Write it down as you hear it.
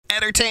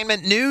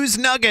Entertainment news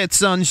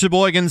nuggets on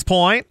Sheboygan's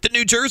Point. The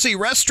New Jersey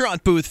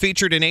restaurant booth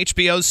featured in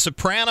HBO's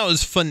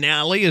Sopranos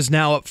finale is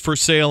now up for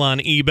sale on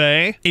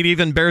eBay. It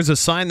even bears a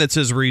sign that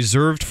says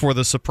reserved for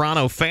the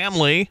Soprano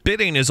family.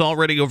 Bidding is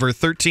already over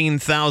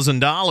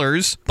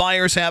 $13,000.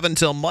 Buyers have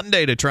until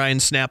Monday to try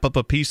and snap up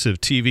a piece of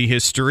TV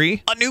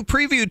history. A new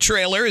preview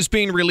trailer is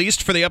being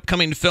released for the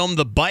upcoming film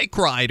The Bike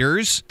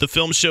Riders. The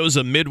film shows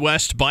a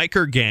Midwest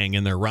biker gang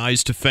and their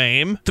rise to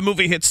fame. The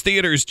movie hits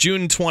theaters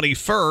June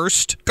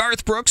 21st.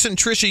 Garth Brooks and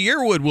Trisha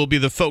Yearwood will be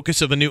the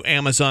focus of a new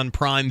Amazon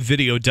Prime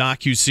Video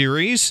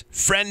docuseries.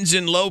 Friends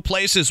in Low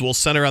Places will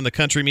center on the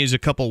country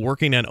music couple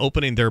working on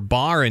opening their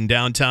bar in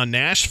downtown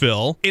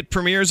Nashville. It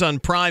premieres on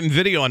Prime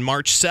Video on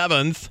March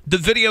 7th. The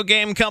video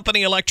game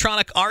company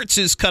Electronic Arts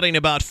is cutting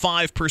about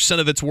 5%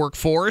 of its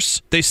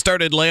workforce. They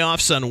started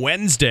layoffs on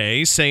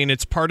Wednesday, saying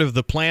it's part of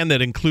the plan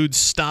that includes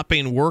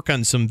stopping work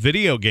on some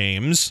video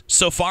games.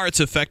 So far,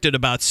 it's affected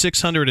about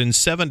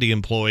 670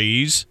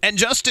 employees. And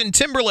Justin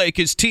Timberlake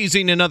is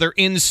teasing another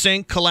NSYNC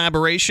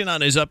collaboration on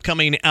his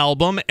upcoming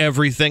album,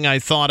 Everything I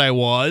Thought I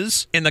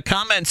Was. In the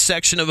comments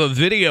section of a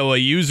video, a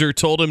user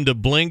told him to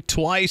blink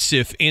twice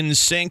if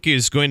NSYNC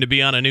is going to be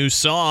on a new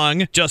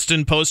song.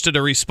 Justin posted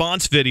a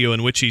response video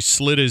in which he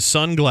slid his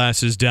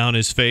sunglasses down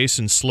his face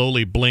and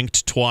slowly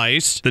blinked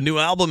twice. The new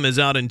album is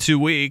out in 2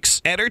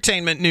 weeks.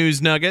 Entertainment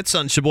news nuggets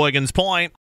on Sheboygan's Point.